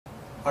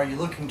Are you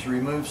looking to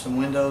remove some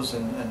windows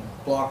and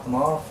block them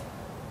off?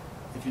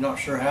 If you're not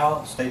sure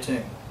how, stay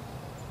tuned.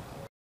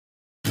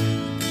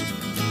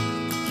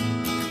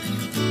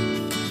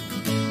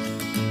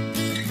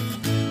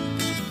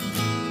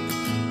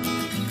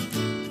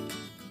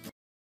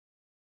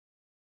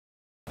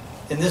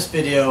 In this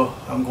video,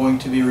 I'm going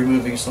to be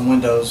removing some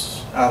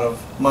windows out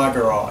of my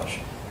garage.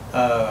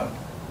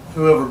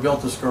 Whoever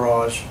built this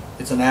garage,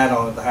 it's an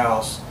add-on to the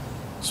house.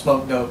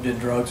 Smoked dope, did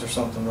drugs or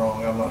something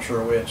wrong. I'm not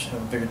sure which. I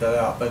haven't figured that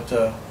out. But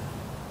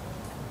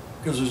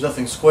because there's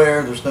nothing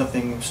square, there's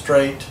nothing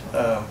straight.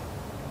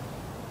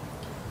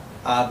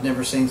 I've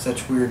never seen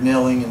such weird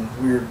nailing and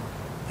weird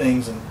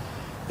things. In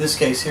this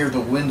case here,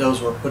 the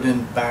windows were put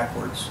in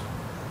backwards.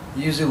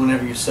 Usually,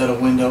 whenever you set a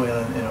window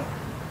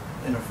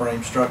in a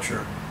frame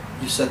structure,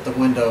 you set the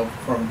window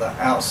from the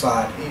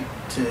outside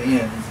to the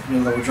in.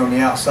 In other words, you're on the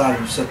outside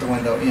and you set the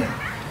window in.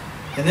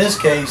 In this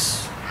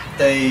case,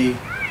 they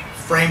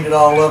framed it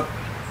all up,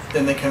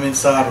 then they come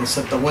inside and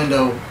set the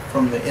window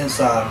from the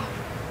inside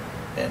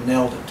and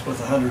nailed it with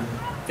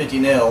 150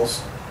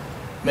 nails,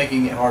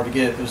 making it hard to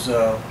get. There's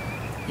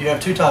you have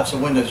two types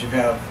of windows. You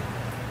have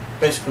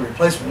basically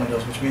replacement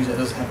windows, which means it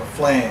doesn't have a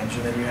flange,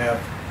 and then you have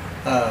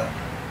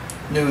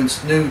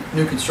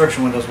new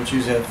construction windows, which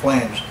usually have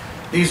flange.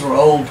 These were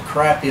old,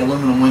 crappy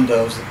aluminum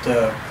windows that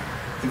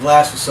the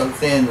glass was so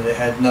thin that it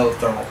had no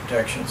thermal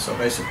protection. So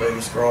basically,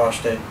 this garage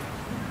stayed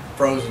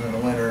frozen in the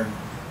winter and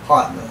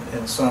hot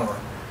in the summer.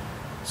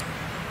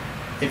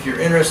 If you're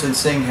interested in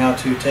seeing how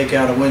to take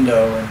out a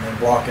window and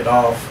block it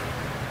off,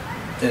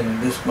 then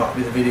this might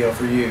be the video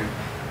for you.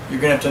 You're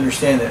going to have to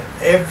understand that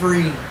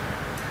every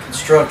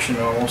construction,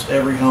 almost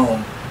every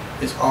home,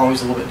 is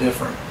always a little bit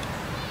different.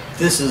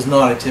 This is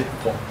not a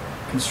typical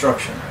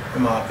construction,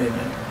 in my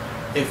opinion.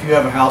 If you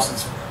have a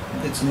house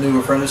it's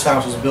newer, this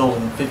house was built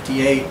in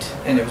 '58,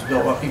 and it was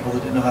built by people that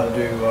didn't know how to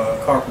do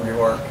carpentry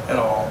work at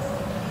all.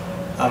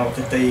 I don't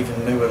think they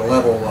even knew what a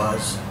level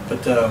was.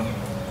 But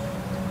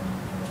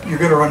you're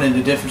going to run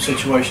into different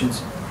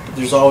situations.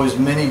 There's always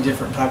many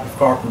different types of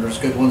carpenters,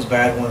 good ones,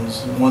 bad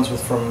ones, ones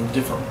from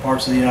different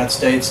parts of the United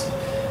States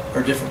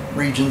or different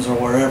regions or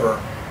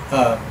wherever.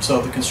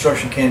 So the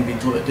construction can be a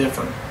little bit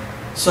different.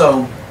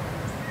 So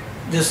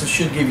this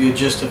should give you a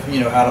gist of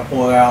how to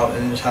pull it out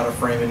and just how to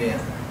frame it in.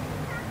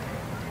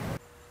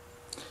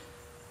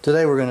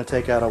 Today we're going to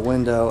take out a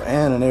window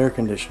and an air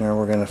conditioner.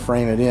 We're going to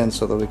frame it in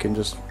so that we can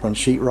just run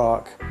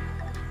sheetrock,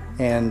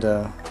 and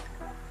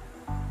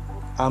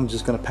I'm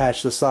just going to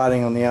patch the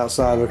siding on the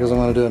outside because I'm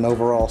going to do an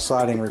overall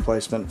siding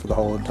replacement for the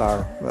whole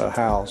entire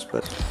house.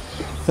 But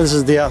this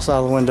is the outside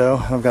of the window.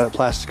 I've got it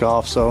plastic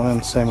off,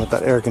 and same with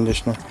that air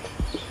conditioner.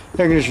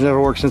 Air conditioner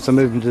never worked since I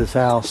moved into this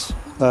house.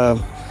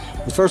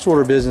 The first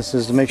order of business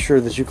is to make sure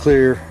that you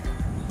clear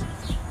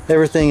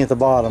everything at the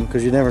bottom,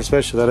 because you never,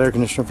 especially that air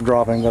conditioner, for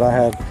dropping. But I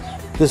had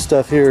this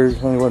stuff here,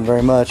 only wasn't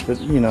very much, but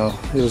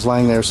it was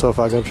laying there, so if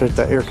I go check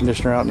that air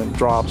conditioner out and it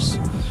drops,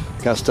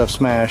 got stuff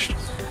smashed.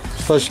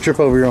 Plus you trip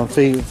over your own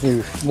feet if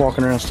you're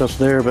walking around, stuff's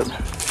there. But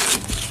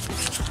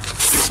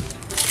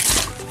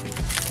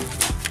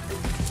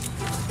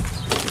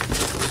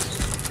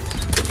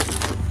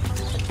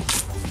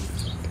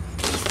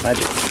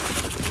magic.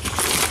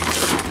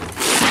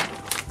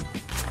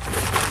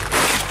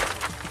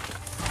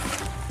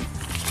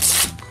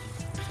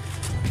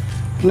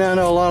 Now I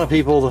know a lot of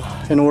people,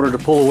 in order to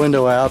pull a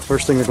window out,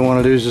 first thing they're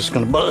going to do is just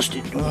going to bust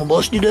it.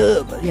 Bust it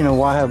up.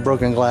 Why have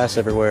broken glass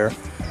everywhere?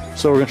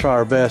 So we're going to try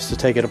our best to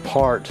take it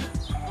apart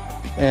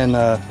and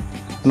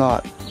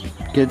not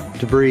get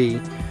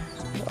debris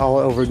all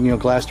over,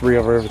 glass debris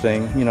over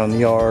everything, in the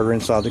yard or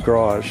inside the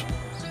garage.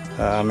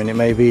 I mean, it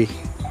may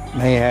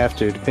have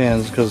to,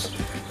 depends, because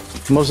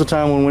most of the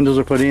time when windows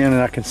are put in,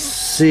 and I can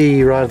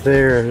see right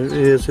there,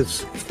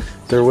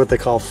 they're what they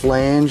call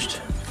flanged.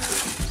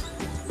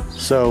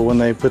 So when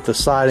they put the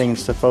siding and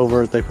stuff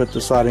over it, they put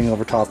the siding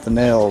over top the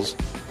nails,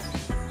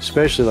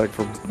 especially like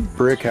for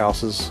brick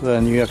houses,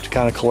 and you have to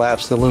kind of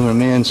collapse the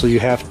aluminum in. So you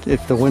have,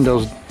 if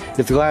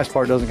the glass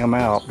part doesn't come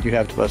out, you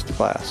have to bust the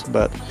glass.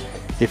 But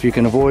if you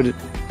can avoid it,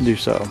 do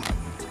so.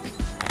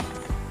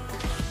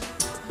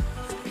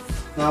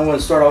 Now I'm going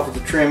to start off with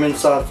the trim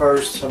inside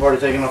first. I've already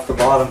taken off the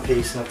bottom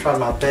piece, and I've tried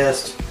my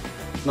best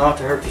not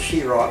to hurt the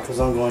sheetrock, because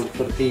I'm going to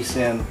put a piece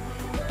in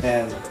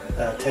and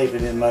tape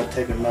it in, mud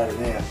it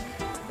in.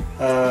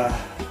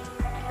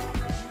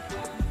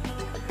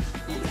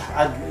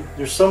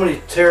 There's so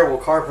many terrible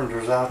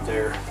carpenters out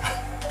there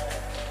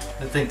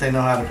that think they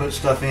know how to put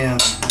stuff in.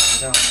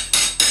 They don't.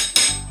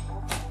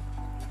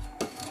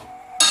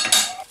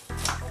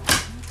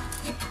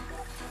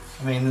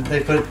 I mean, they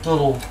put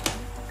little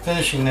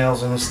finishing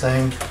nails in this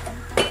thing,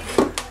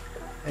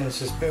 and it's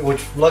just,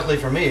 which luckily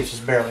for me, it's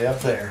just barely up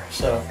there,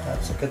 so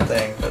that's a good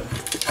thing. But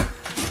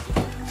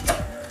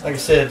like I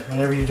said,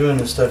 whenever you're doing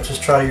this stuff,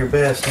 just try your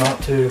best not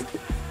to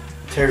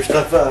tear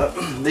stuff up.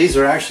 These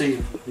are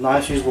actually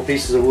nice, usable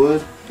pieces of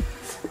wood.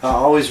 I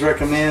always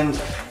recommend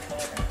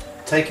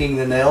taking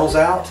the nails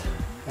out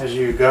as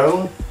you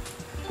go.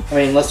 I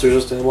mean, unless there's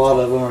just a lot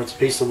of them, or it's a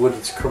piece of wood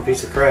that's a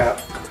piece of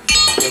crap.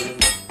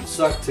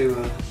 suck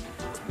to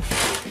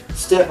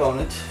step on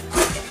it.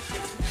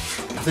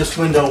 This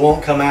window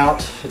won't come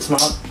out. It's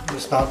not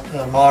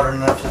modern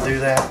enough to do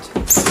that.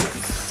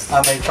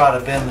 I may try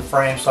to bend the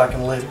frame so I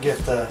can get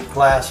the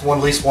glass at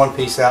least one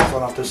piece out, so I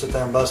don't have to sit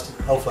there and bust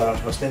it. Hopefully I don't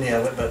have to bust any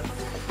of it, but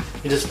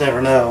you just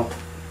never know.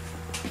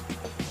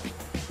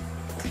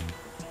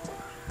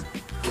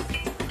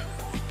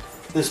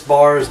 This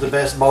bar is the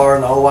best bar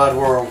in the whole wide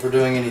world for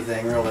doing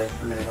anything, really.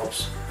 I mean, it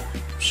helps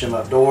shim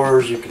up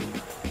doors. You can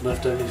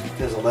lift it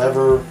as a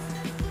lever,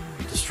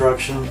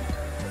 destruction,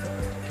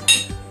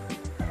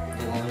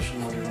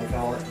 demolition, whatever you want to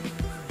call it.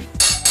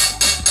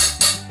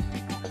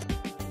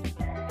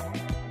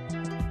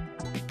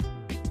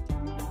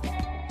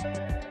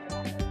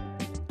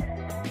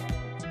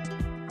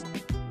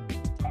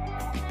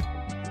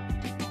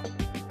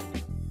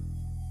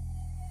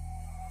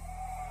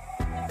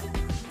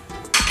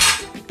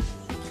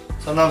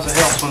 Sometimes it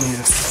helps when you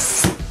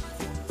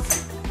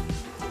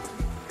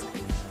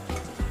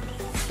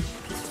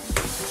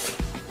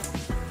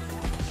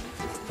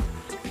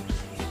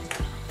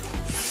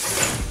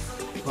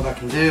what I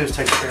can do is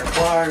take a pair of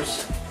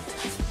pliers,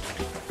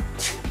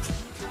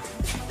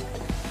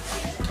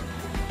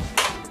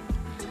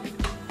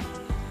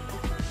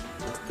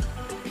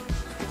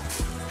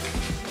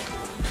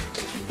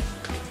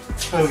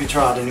 we can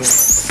try it anyway.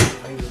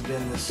 I can just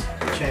bend this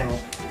channel.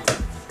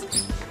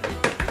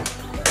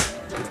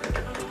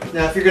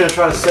 Now, if you're going to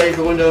try to save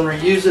the window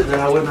and reuse it, then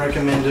I wouldn't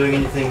recommend doing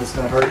anything that's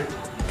going to hurt it.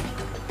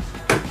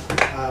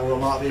 I will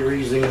not be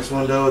reusing this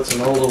window. It's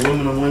an old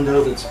aluminum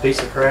window that's a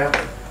piece of crap.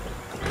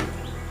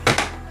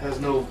 Has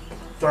no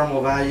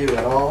thermal value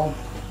at all.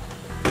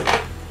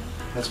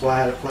 That's why I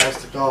had it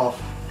plastic off.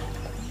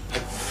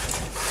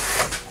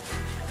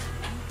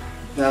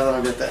 Now that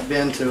I've got that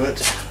bend to it,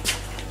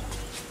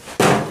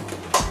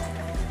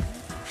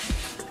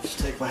 just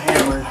take my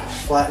hammer and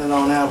flatten it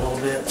on out a little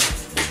bit.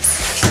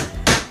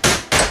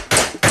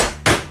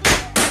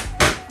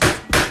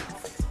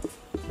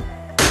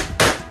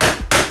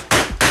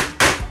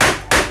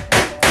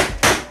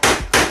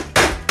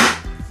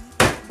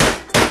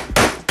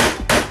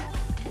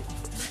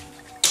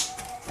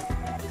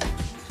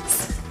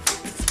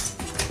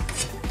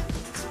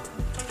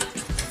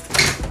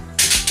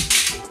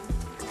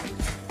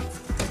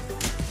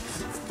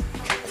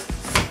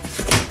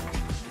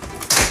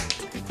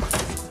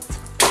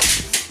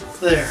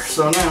 There,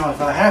 so now if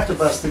I have to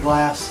bust the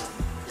glass,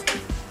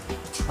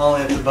 I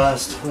only have to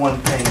bust one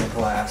pane of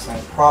glass. I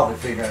can probably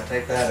figure out to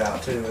take that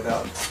out too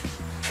without,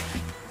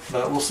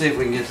 but we'll see if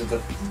we can get to the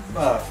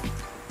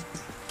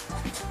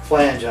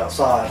flange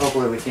outside.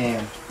 Hopefully we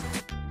can.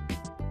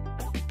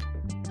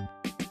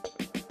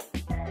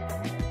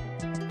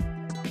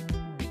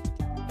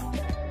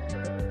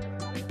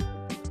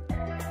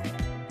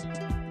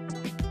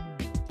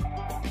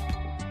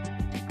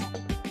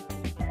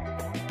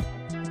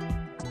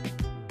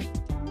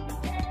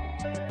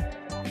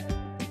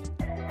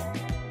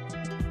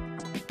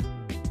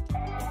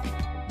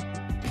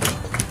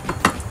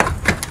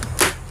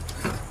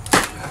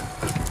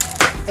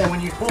 And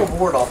when you pull a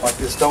board off like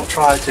this, don't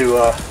try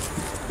to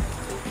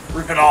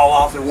rip it all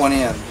off at one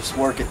end. Just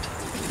work it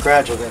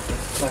gradually.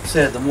 Like I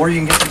said, the more you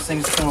can get these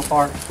things to come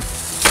apart,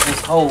 this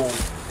hole,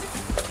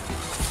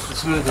 the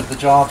smoother the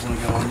job's going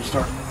to go. When you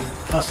start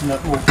busting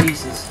up little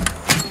pieces,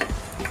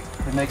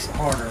 it makes it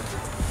harder.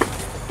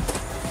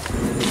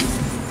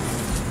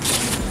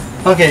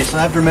 Okay, so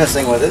after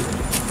messing with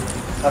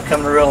it, I've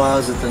come to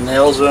realize that the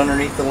nails are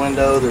underneath the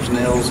window. There's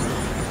nails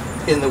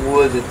in the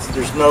wood.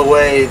 There's no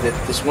way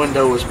that this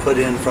window was put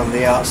in from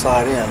the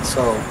outside in.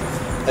 So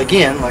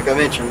again, like I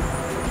mentioned,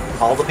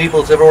 all the people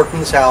that's ever worked in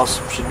this house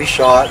should be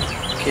shot,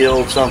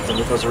 killed, something,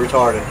 because they're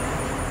retarded.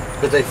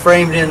 But they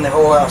framed in the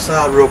whole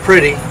outside real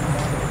pretty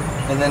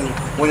and then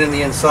went in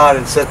the inside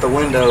and set the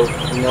window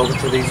and nailed it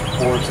to these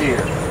boards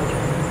here.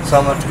 So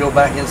I'm going to have to go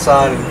back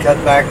inside and cut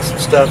back some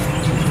stuff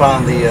to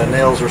find the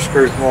nails or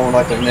screws, more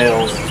like the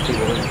nails.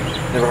 People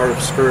have never heard of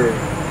a screw.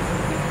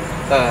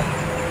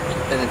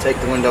 And then take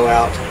the window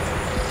out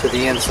to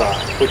the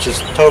inside, which is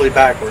totally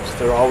backwards.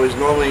 They're always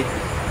normally,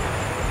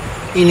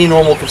 any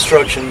normal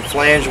construction,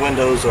 flange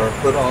windows are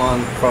put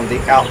on from the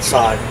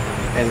outside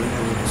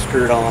and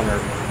screwed on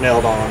or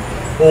nailed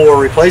on. Or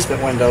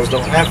replacement windows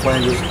don't have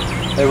flanges,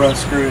 they run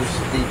screws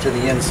to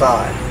the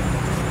inside.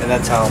 And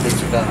that's how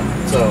these are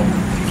done. So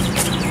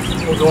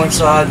we'll go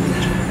inside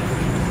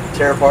and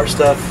tear apart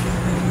stuff,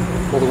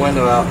 pull the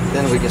window out,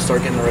 then we can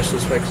start getting the rest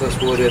of the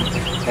excess wood in,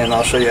 and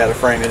I'll show you how to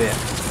frame it in.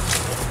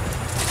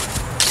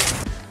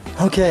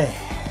 Okay,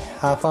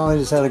 I finally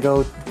just had to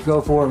go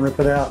for it and rip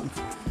it out.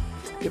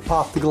 It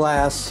popped the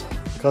glass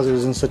because it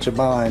was in such a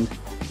bind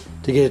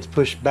to get it to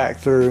push back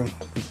through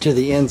to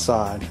the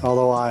inside.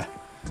 Although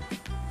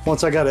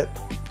once I got it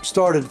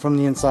started from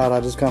the inside, I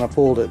just kind of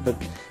pulled it. But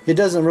it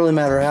doesn't really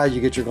matter how you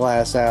get your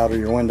glass out or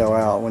your window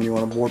out when you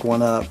want to board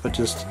one up. But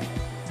just,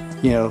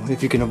 you know,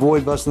 if you can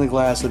avoid busting the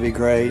glass, it'd be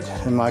great.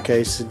 In my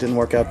case, it didn't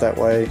work out that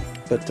way.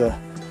 But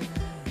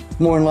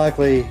more than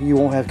likely, you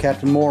won't have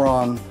Captain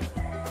Moron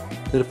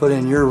to put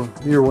in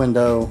your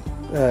window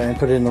and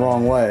put it in the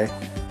wrong way.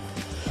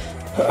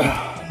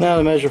 Now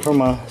to measure for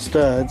my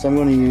studs, I'm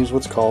going to use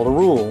what's called a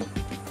rule.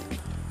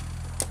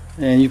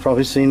 And you've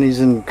probably seen these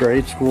in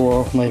grade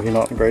school, maybe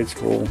not in grade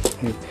school.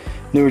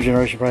 Newer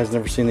generation probably has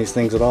never seen these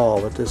things at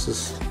all, but this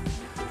is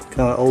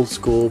kind of old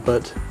school.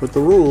 But with the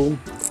rule,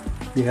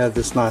 you have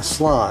this nice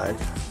slide.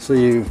 So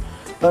you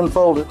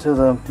unfold it to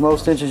the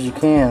most inches you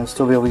can and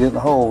still be able to get in the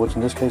hole, which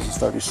in this case is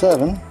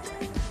 37.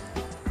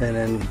 And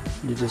then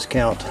you just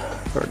count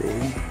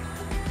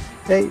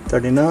 38,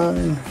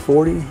 39,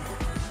 40,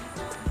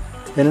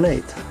 and an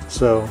eighth.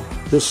 So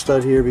this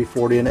stud here be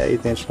 40 and an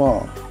eighth inch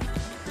long.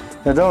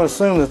 Now don't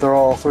assume that they're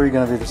all three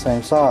going to be the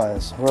same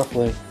size.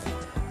 Roughly,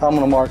 I'm going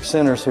to mark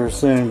centers here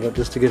soon, but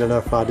just to get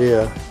enough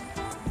idea.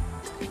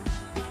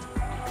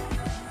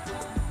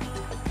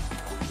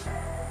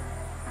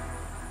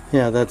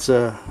 Yeah, that's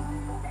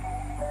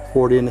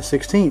 40 and a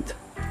 16th.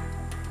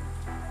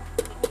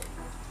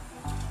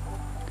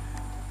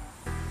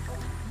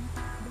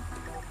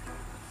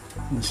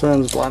 The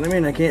sun's blinding me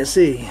and I can't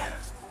see.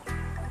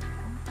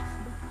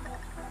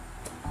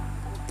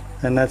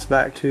 And that's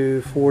back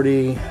to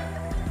 40.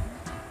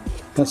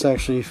 That's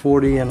actually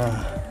 40 and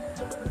a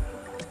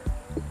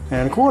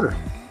quarter.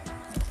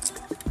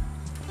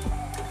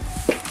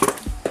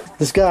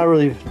 This guy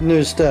really knew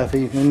his stuff.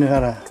 He knew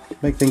how to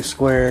make things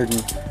squared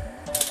and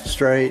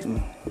straight.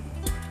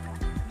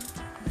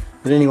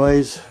 But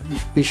anyways,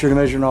 be sure to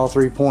measure in all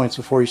 3 points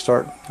before you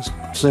start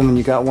assuming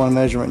you got one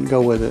measurement and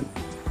go with it.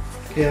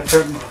 Okay, I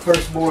put my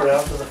first board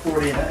out to the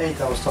 40 and an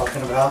eighth I was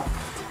talking about.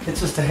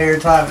 It's just a hair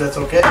tie, but that's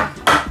okay.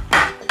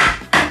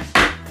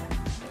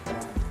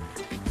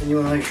 And you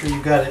want to make sure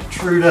you got it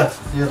trued up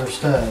with the other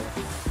stud.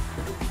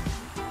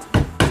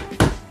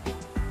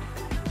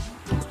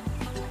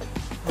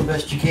 The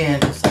best you can,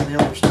 just so the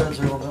other studs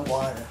are a little bit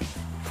wider.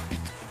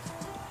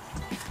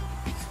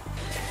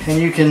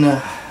 And you can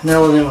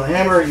nail it in with a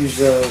hammer, use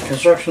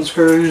construction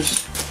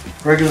screws,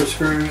 regular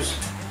screws.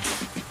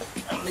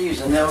 I'm going to use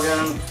a nail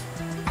gun.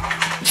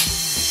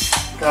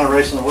 Kind of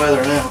racing the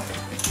weather now.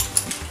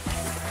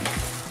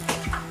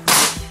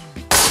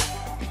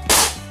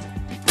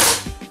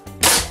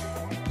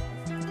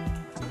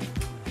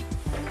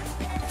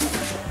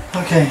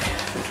 Okay,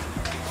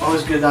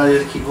 always a good idea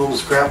to keep little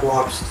scrap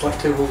blocks, like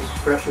tools,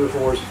 scrap sugar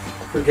fours,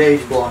 for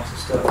gauge blocks and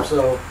stuff.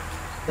 So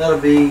that'll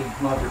be,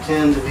 I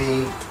pretend to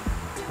be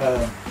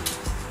the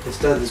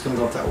stud that's going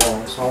to go up that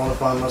wall. So I want to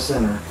find my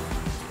center.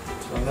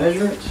 So I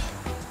measure it.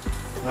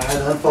 And I had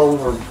to unfold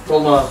or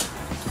pull my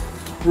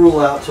rule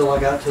out till I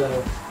got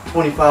to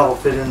 25 will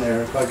fit in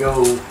there. If I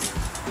go,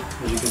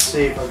 as you can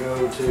see, if I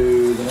go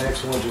to the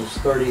next one, which is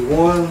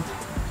 31, it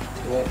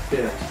won't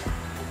fit.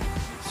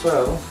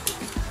 So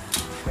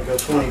I go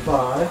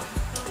 25,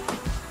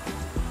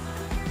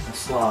 I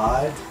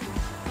slide,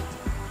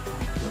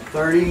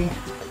 30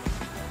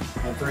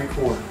 and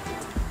 3/4.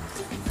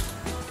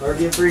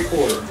 30 and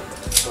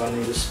 3/4. So I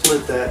need to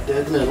split that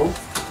dead middle.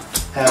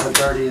 Half of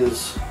 30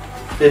 is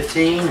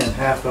 15 and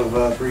half of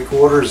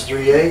 3/4 is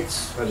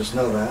 3/8. I just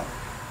know that.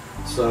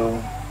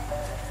 So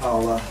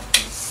I'll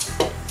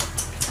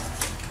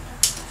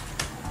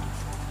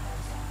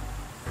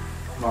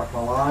mark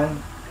my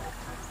line.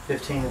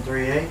 15 and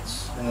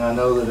 3/8, and I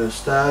know that a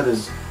stud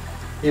is,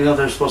 even though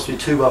they're supposed to be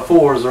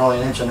 2x4s, they're only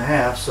 1.5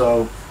 inches,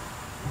 so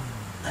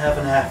half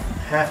of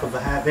a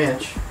half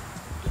inch,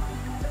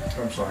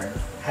 or I'm sorry,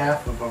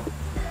 half of a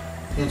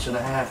 1.5 inches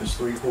is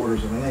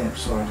 3/4 of an inch,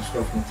 so I just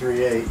go from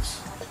 3/8.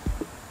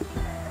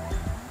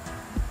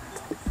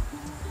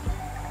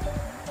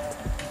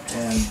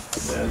 And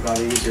that's about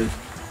easier.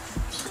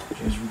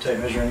 You can take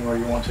measure anywhere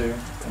you want to,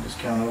 and just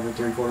count over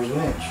 3/4 of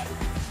an inch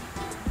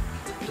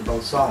to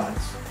both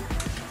sides.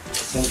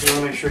 And if you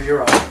want to make sure you're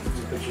right,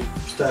 you put your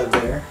stud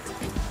there,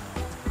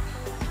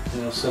 and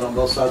it'll sit on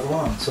both sides of the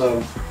line.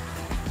 So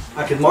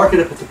I can mark it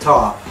up at the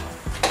top,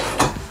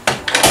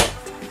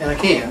 and I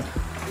can.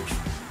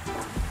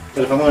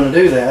 But if I'm going to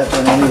do that,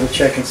 then I need to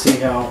check and see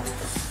how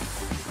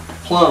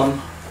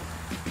plumb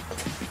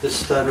this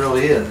stud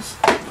really is.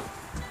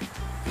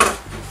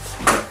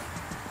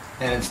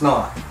 And it's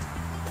not.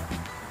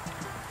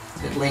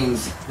 It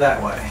leans that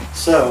way.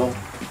 So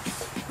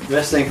the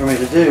best thing for me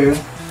to do,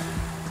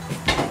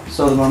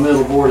 so that my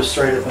middle board is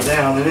straight up and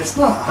down, and it's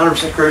not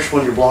 100% crucial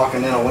when you're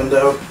blocking in a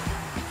window,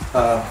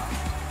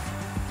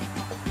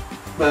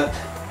 but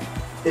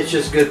it's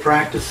just good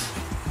practice.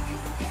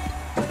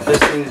 The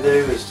best thing to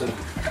do is to,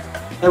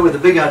 that way the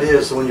big idea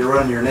is, so when you're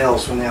running your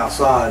nails from the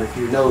outside, if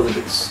you know that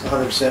it's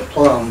 100%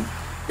 plumb,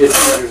 it's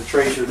easier to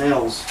trace your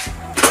nails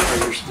or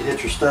to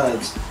hit your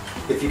studs.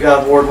 If you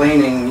got board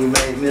leaning, you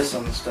may miss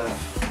them and stuff.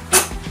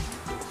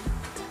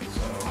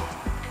 So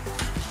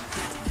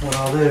what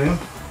I'll do,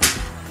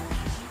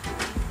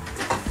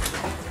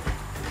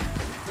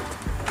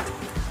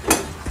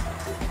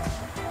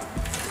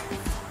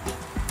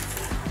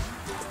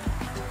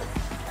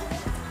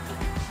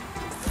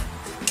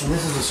 and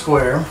this is a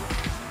square.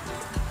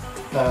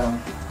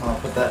 I'll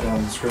put that down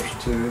in the description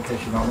too, in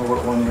case you don't know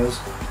what one is.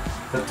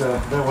 But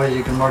that way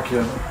you can mark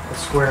a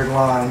squared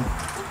line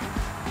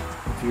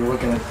if you're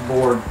looking at the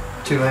board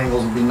 2 two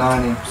angles would be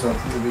 90, so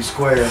it would be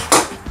square.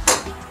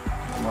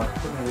 I'm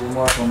putting a little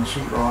mark on the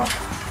sheetrock.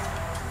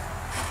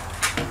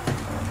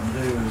 What I'm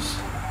going to do is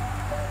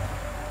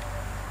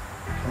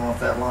come off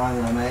that line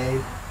that I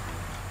made,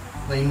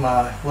 lean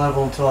my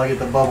level until I get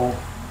the bubble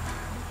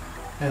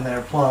in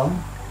there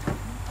plumb.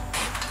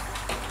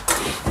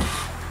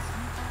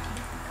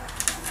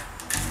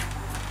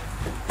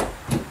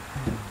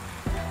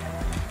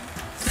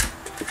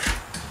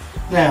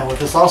 Now what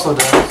this also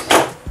does,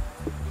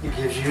 it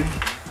gives you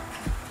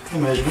a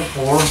measurement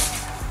for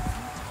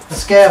a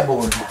scab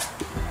board.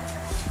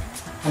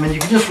 I mean, you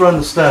can just run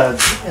the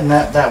studs and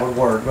that would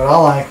work, but I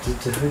like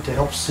to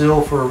help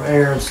seal for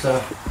air and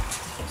stuff.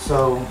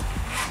 So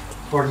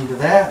according to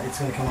that, it's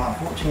going to come out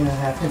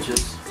 14.5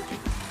 inches.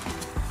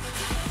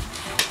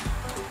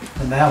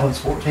 And that one's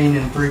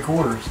 14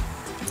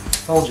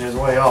 3/4. Told you it was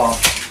way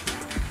off.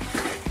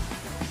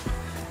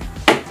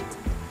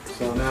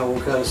 So now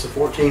we'll cut us a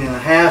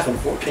 14.5 and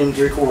 14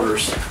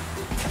 3/4.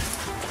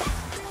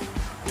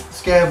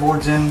 Scab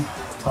boards in,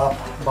 top,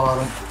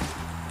 bottom.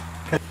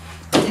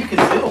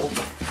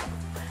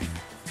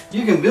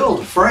 You can build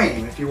a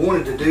frame if you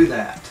wanted to do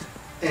that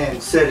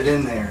and set it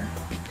in there.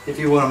 If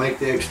you want to make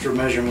the extra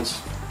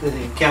measurements,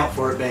 didn't account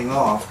for it being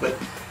off. But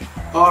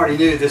I already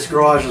knew this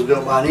garage was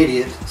built by an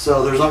idiot,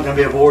 so there's not going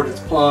to be a board that's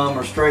plumb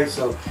or straight,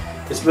 so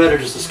it's better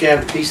just to scab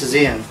the pieces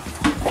in.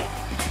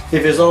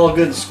 If it's all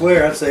good and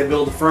square, I'd say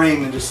build a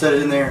frame and just set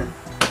it in there and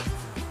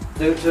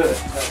do it to it.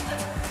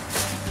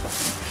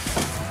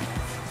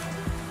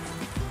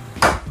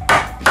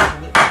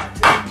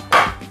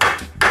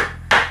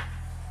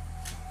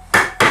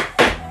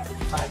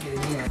 Tight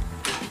getting in.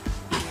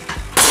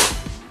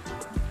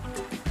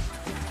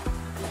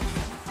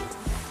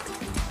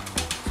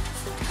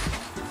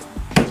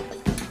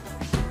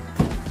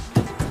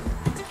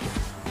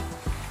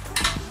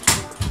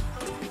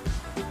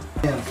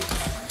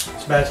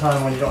 It's a bad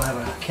time when you don't have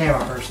a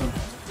camera person.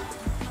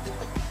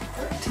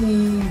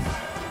 13,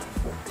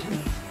 14,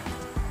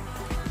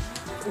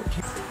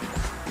 14.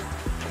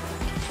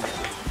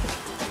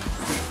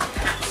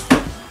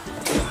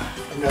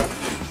 I've got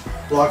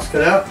blocks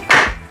cut out.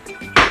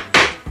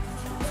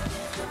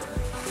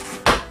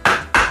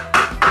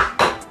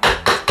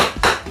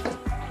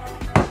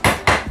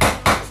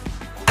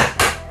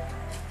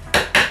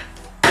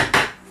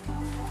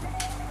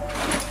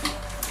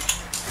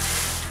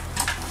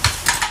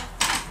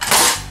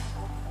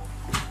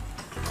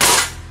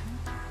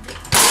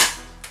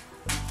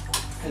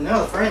 And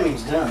now the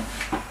framing's done.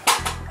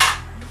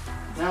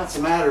 Now it's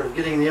a matter of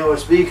getting the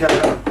OSB cut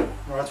out,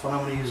 or that's what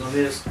I'm going to use on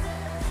this.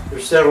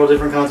 There's several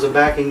different kinds of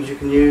backings you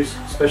can use,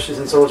 especially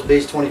since OSB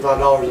is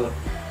 $25 a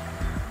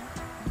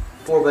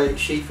 4x8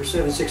 sheet for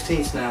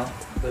 7/16 now.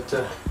 But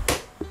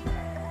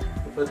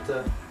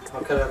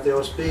I'll cut out the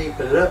OSB,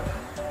 put it up.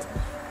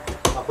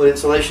 I'll put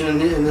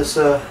insulation in this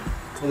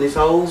in these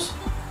holes,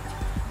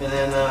 and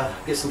then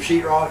get some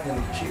sheetrock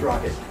and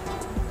sheetrock it.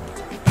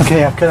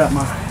 Okay, I've cut out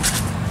my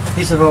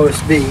piece of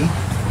OSB.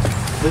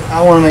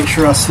 I want to make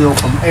sure I seal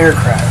from air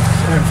cracks,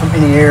 from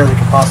any air that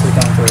could possibly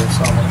come through,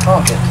 so I'm going to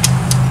caulk it.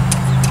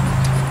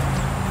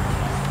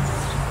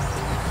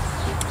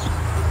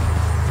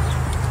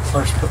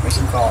 First, put me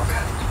some caulk.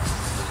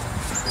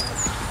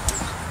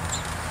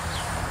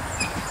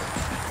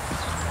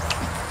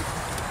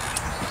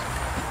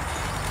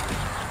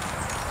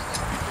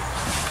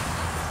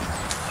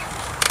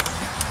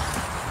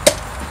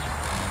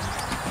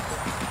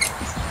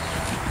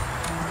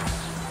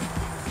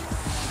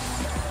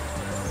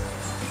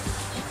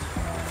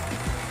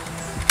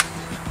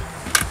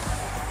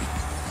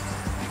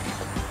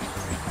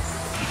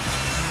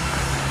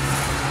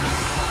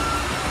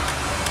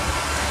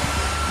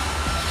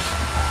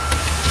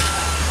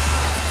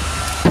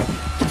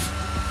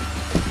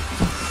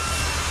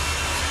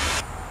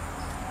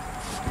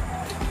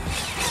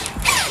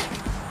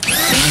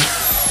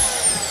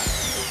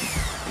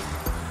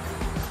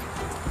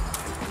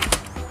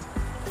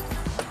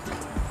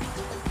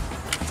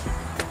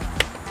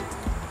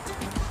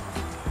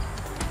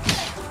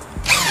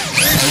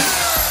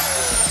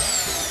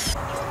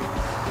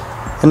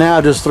 And now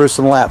I just threw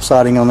some lap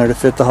siding on there to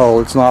fit the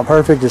hole. It's not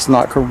perfect, it's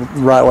not the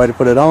right way to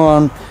put it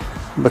on,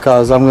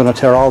 because I'm going to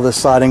tear all this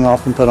siding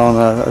off and put on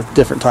a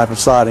different type of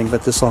siding,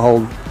 but this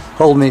will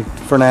hold me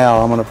for now.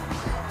 I'm going to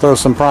throw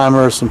some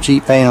primer, some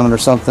cheap paint on it or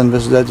something,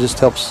 because that just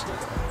helps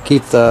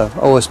keep the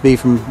OSB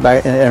from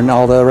back and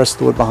all the rest of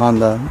the wood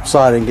behind the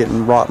siding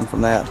getting rotten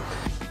from that.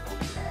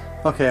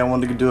 Okay, I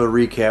wanted to do a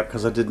recap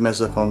because I did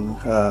mess up on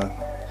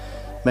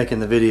making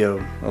the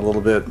video a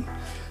little bit.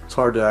 It's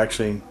hard to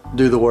actually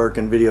do the work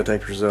and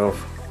videotape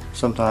yourself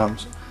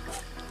sometimes,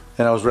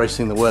 and I was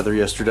racing the weather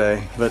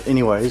yesterday. But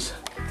anyways,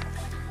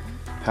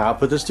 how I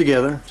put this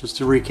together, just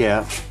to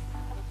recap,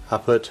 I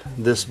put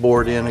this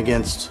board in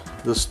against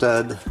the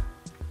stud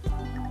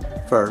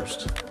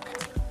first.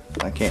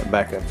 I can't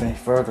back up any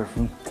further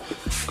from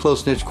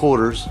close-knit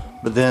quarters,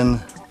 but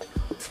then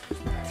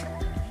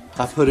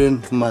I put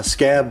in my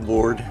scab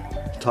board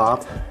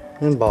top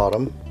and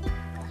bottom,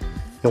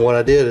 and what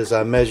I did is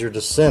I measured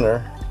the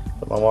center,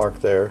 put my mark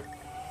there,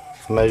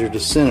 I measured the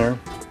center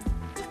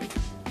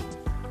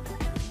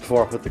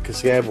before I put the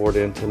scab board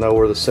in to know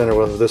where the center,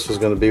 whether this was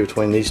going to be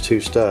between these two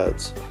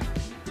studs.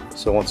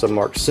 So once I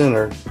marked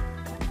center,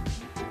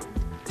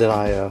 then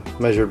I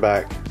measured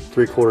back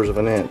 3/4 of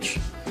an inch.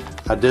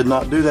 I did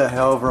not do that,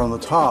 however, on the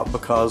top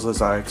because,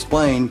 as I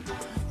explained,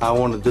 I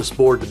wanted this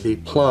board to be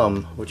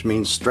plumb, which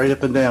means straight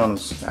up and down,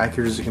 as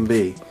accurate as it can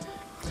be.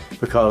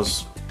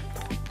 Because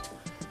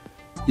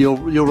you'll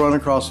run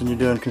across when you're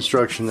doing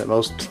construction that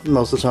most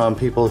of the time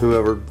people who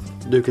ever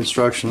do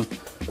construction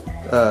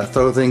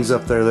throw things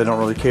up there. They don't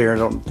really care.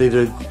 They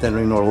don't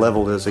even know what a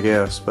level is, I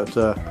guess. But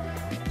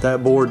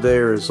that board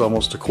there is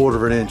almost 1/4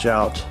 of an inch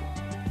out.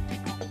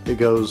 It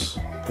goes,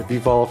 if you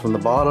fall from the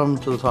bottom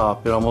to the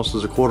top, it almost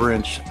is 1/4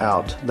 inch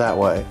out that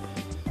way.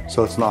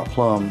 So it's not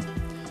plumb.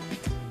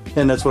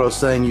 And that's what I was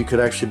saying, you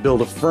could actually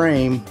build a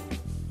frame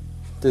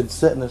that'd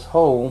set in this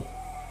hole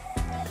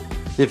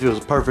if it was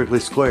perfectly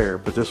square,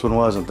 but this one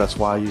wasn't. That's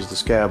why I used the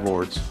scab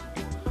boards.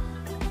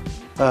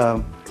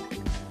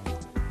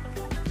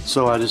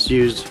 So I just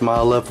used my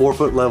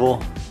 4-foot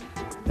level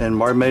and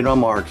made my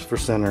marks for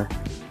center.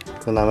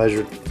 Then I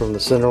measured from the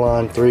center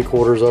line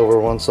 3/4 over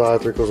one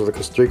side, 3/4 of the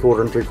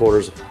 3/4 and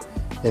 3/4,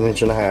 1.5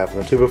 inches.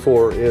 And the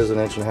 2x4 is 1.5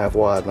 inches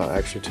wide, not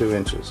actually 2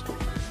 inches.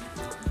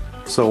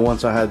 So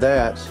once I had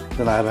that,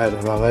 then I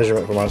had my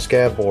measurement for my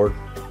scab board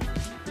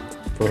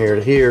from here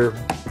to here,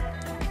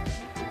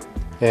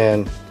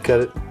 and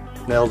cut it,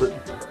 nailed it.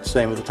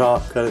 Same with the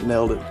top, cut it,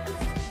 nailed it.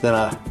 Then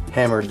I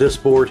hammered this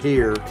board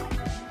here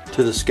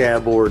to the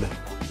scab board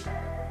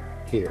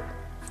here.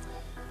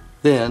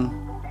 Then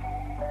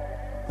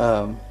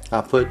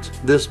I put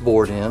this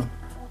board in,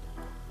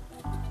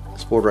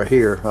 this board right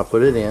here, I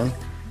put it in,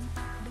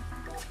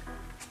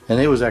 and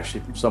it was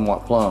actually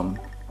somewhat plumb.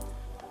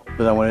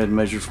 But I went ahead and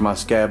measured from my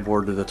scab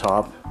board to the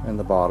top and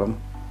the bottom,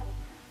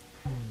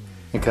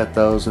 and cut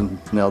those and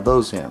nailed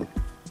those in.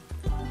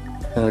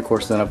 And of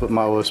course then I put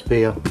my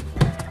OSB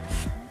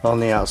on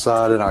the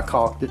outside and I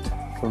caulked it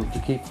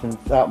to keep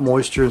out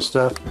moisture and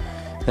stuff.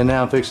 And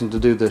now I'm fixing to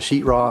do the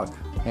sheetrock,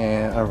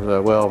 and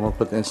well, I'm gonna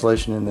put the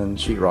insulation in and then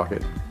sheetrock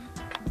it.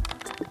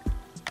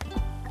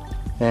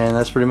 And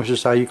that's pretty much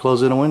just how you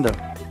close in a window.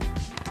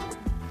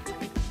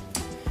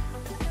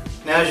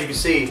 Now, as you can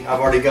see, I've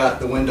already got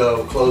the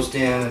window closed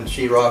in and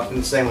sheetrocked, and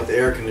the same with the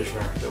air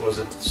conditioner that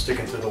wasn't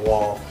sticking to the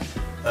wall.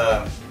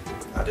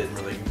 I didn't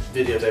really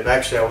videotape.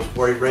 Actually, I was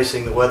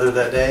racing the weather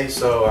that day,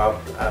 so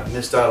I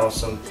missed out on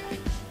some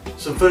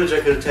footage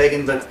I could have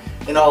taken. But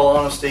in all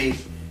honesty,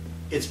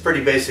 it's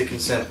pretty basic and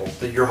simple.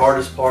 Your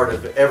hardest part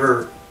of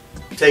ever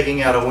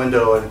taking out a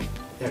window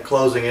and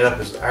closing it up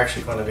is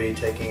actually going to be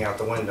taking out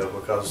the window,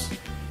 because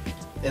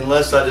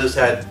unless I just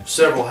had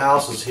several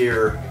houses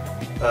here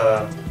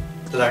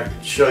that I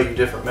could show you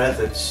different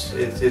methods,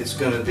 it's almost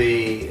going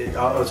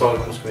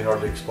to be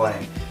hard to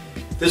explain.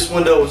 This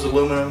window was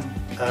aluminum.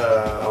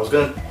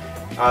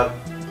 I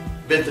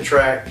bent the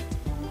track,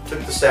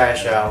 took the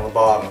sash out on the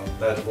bottom.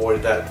 That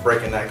avoided that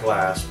breaking that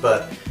glass.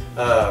 But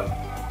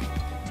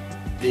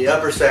the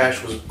upper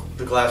sash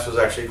the glass was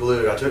actually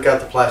glued. I took out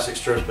the plastic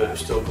strips, but it was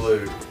still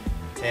glued.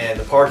 And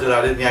the part that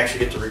I didn't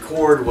actually get to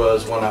record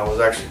was when I was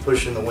actually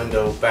pushing the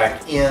window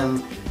back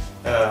in.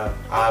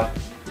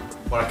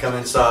 When I come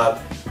inside,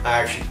 I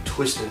actually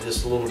twisted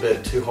just a little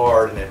bit too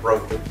hard and it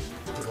broke the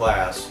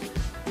glass.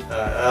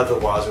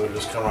 Otherwise it would have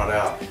just come right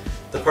out.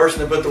 The person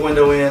that put the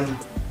window in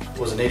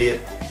was an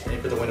idiot, and he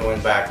put the window in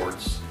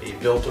backwards. He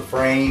built a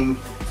frame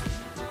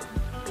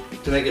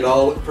to make it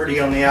all look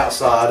pretty on the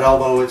outside,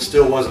 although it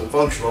still wasn't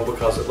functional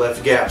because it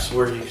left gaps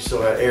where you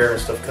still had air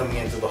and stuff coming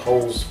in through the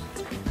holes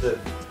that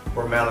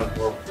were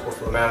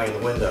for the mounting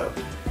of the window.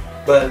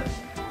 But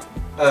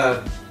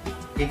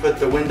he put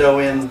the window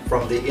in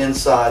from the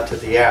inside to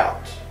the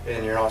out,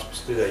 and you're not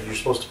supposed to do that. You're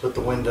supposed to put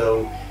the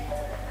window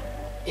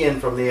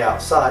in from the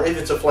outside if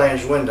it's a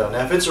flanged window.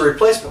 Now, if it's a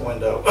replacement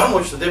window,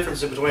 which the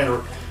difference between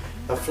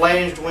a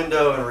flanged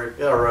window and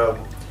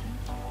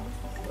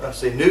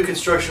a new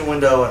construction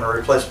window and a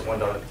replacement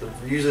window,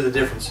 usually the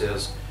difference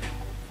is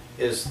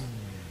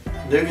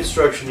new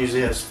construction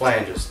usually has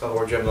flanges. In other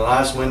words, you have a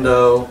nice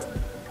window,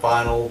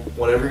 vinyl,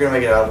 whatever you're going to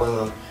make it out of,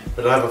 aluminum,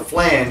 but it'll have a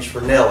flange for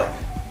nailing.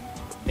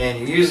 And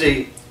you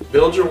usually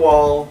build your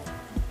wall,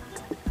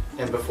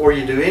 and before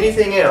you do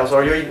anything else,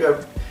 or you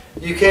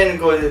can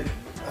go.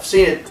 I've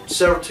seen it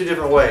two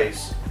different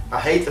ways. I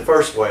hate the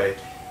first way,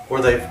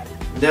 where they've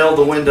nailed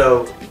the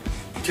window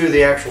to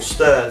the actual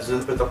studs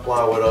and put the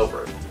plywood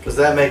over it, because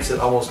that makes it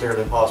almost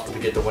nearly impossible to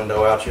get the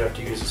window out. You have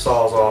to use a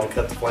sawzall to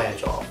cut the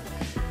flange off.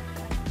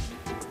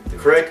 The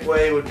correct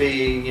way would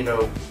be,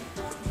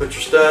 put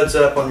your studs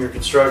up on your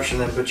construction,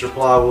 then put your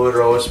plywood or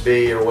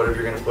OSB or whatever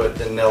you're going to put,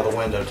 then nail the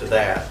window to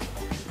that,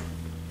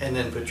 and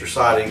then put your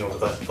siding over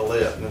the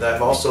lip. And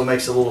that also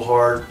makes it a little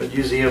hard, but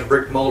usually you have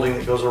brick molding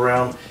that goes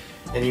around,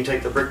 and you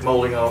take the brick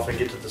molding off and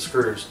get to the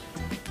screws.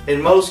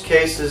 In most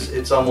cases,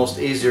 it's almost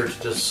easier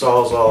to just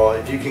sawzall.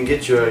 If you can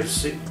get you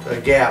a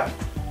gap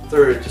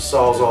through it, to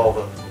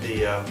sawzall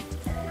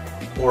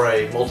or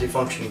a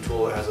multifunction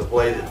tool that has a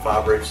blade that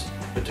vibrates,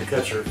 but to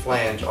cut your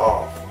flange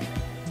off.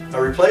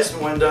 A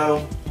replacement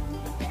window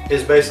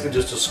is basically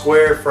just a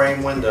square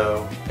frame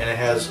window, and it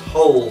has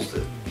holes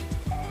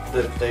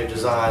that they've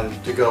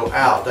designed to go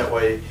out. That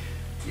way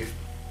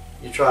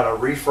you try to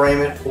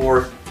reframe it,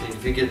 or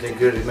if you get a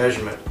good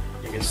measurement,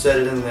 you can set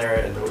it in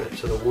there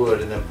to the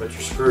wood and then put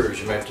your screws.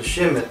 You may have to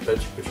shim it,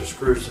 but you put your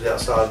screws to the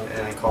outside and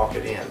then caulk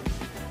it in.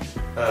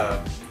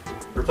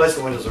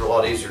 Replacement windows are a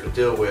lot easier to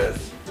deal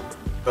with,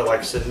 but like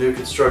I said, new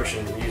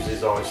construction usually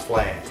is always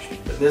flanged.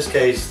 But in this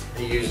case,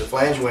 he used a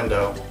flange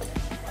window.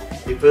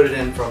 He put it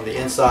in from the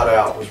inside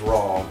out, was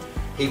wrong.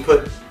 He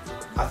put,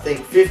 I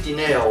think, 50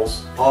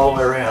 nails all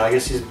the way around. I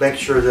guess he's making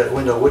sure that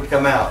window would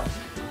come out.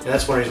 And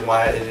that's one reason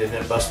why it ended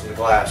up busting the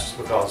glass, just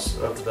because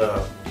of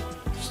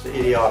just the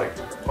idiotic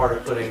part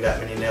of putting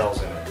that many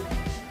nails in it.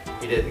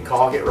 He didn't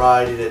caulk it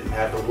right. He didn't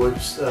have the wood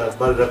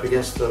butted up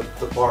against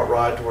the part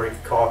right to where he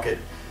could caulk it.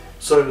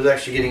 So it was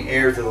actually getting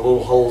air through the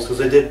little holes, because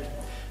they did,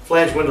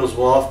 flange windows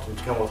will often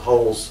come with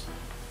holes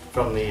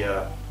from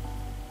the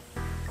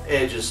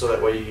edges, so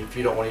that way if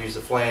you don't want to use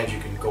the flange, you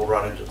can go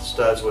right into the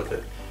studs with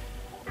it.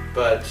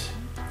 But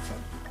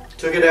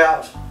took it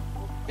out,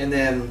 and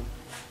then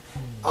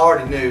I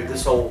already knew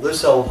this whole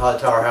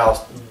entire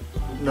house,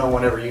 no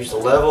one ever used a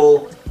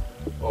level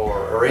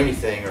or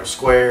anything, or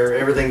square.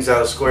 Everything's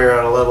out of square,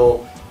 out of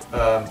level.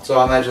 So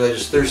I imagine they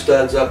just threw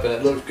studs up and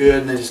it looked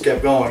good, and they just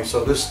kept going.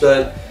 So this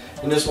stud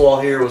in this wall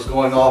here was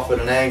going off at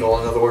an angle.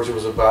 In other words, it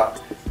was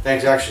about, I think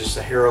it's actually just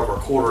a hair over a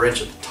quarter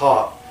inch at the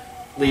top,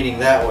 leading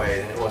that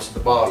way, and it was at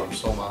the bottom.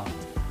 So my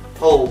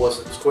hole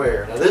wasn't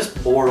square. Now this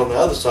board on the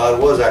other side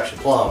was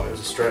actually plumb. It was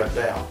a straight up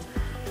down.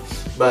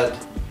 But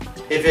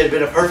if it had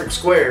been a perfect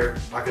square,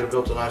 I could have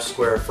built a nice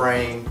square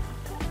frame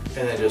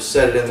and then just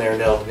set it in there and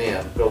nailed it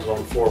in. Built it on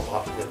the floor,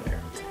 popped it in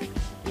there.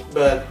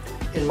 But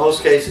in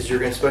most cases, you're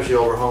going, especially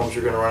over homes,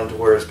 you're going to run into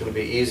where it's going to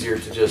be easier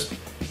to just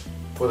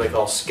what they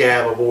call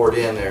scab a board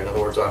in there. In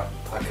other words, I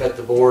cut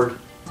the board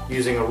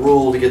using a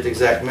rule to get the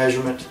exact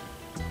measurement,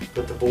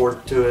 put the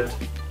board to it,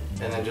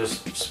 and then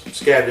just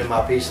scabbed in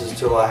my pieces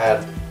until I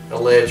had a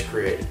ledge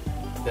created.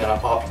 Then I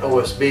popped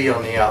OSB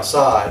on the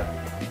outside,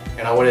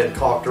 and I went in and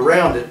caulked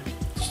around it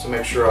just to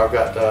make sure I've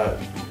got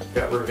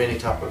rid of any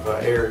type of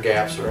air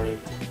gaps or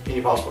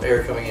any possible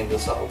air coming into the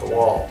side of the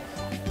wall.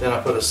 Then I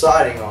put a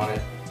siding on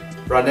it.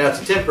 Right now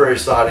it's a temporary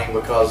siding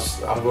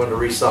because I'm going to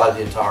re-side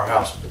the entire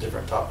house with a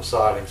different type of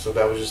siding. So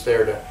that was just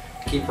there to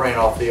keep rain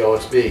off the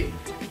OSB.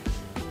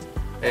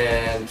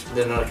 And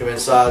then I come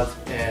inside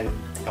and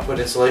I put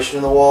insulation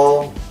in the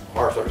wall,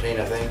 R13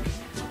 I think,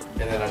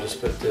 and then I just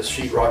put this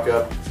sheetrock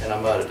up and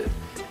I mudded it.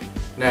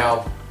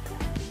 Now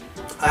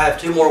I have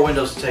 2 more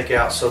windows to take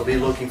out, so be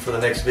looking for the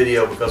next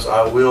video, because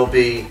I will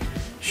be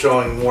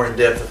showing more in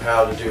depth of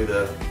how to do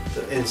the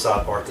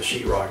inside part, the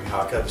sheetrock, and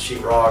how I cut the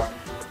sheetrock,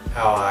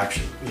 how I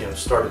actually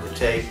started the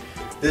tape.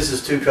 This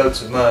is 2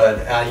 coats of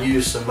mud. I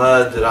used some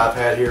mud that I've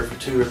had here for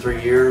 2 or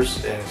 3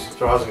 years, and it's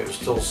surprising it was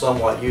still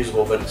somewhat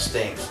usable, but it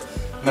stinks.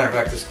 Matter of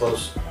fact, this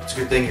close, it's a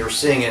good thing you're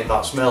seeing it,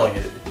 not smelling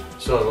it. It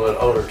still has a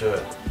little odor to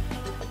it.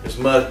 This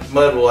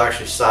mud will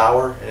actually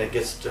sour, and it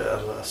gets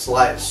a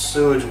slight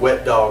sewage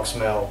wet dog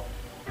smell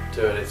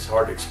to it. It's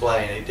hard to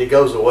explain. It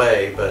goes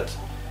away, but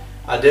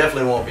I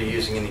definitely won't be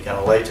using any kind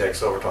of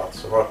latex over top,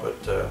 so I'll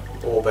put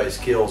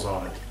oil-based kills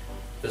on it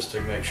just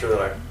to make sure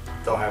that I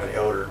don't have any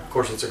odor. Of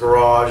course, it's a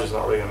garage, it's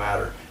not really going to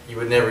matter. You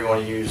would never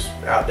want to use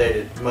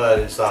outdated mud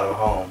inside of a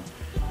home.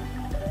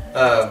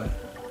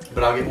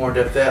 But I'll get more in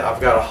depth with that.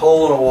 I've got a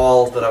hole in a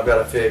wall that I've got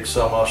to fix,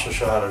 so I'm also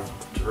showing how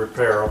to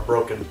repair a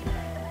broken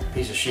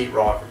piece of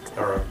sheetrock,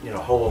 or a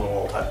hole in the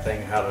wall type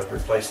thing, and how to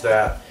replace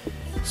that.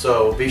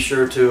 So be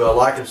sure to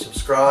like and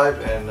subscribe,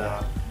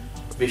 and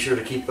be sure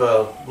to keep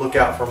a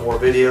lookout for more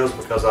videos,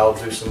 because I'll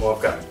do some more.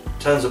 I've got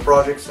tons of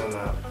projects, and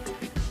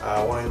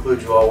I want to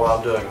include you all while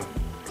I'm doing them.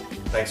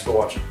 Thanks for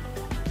watching.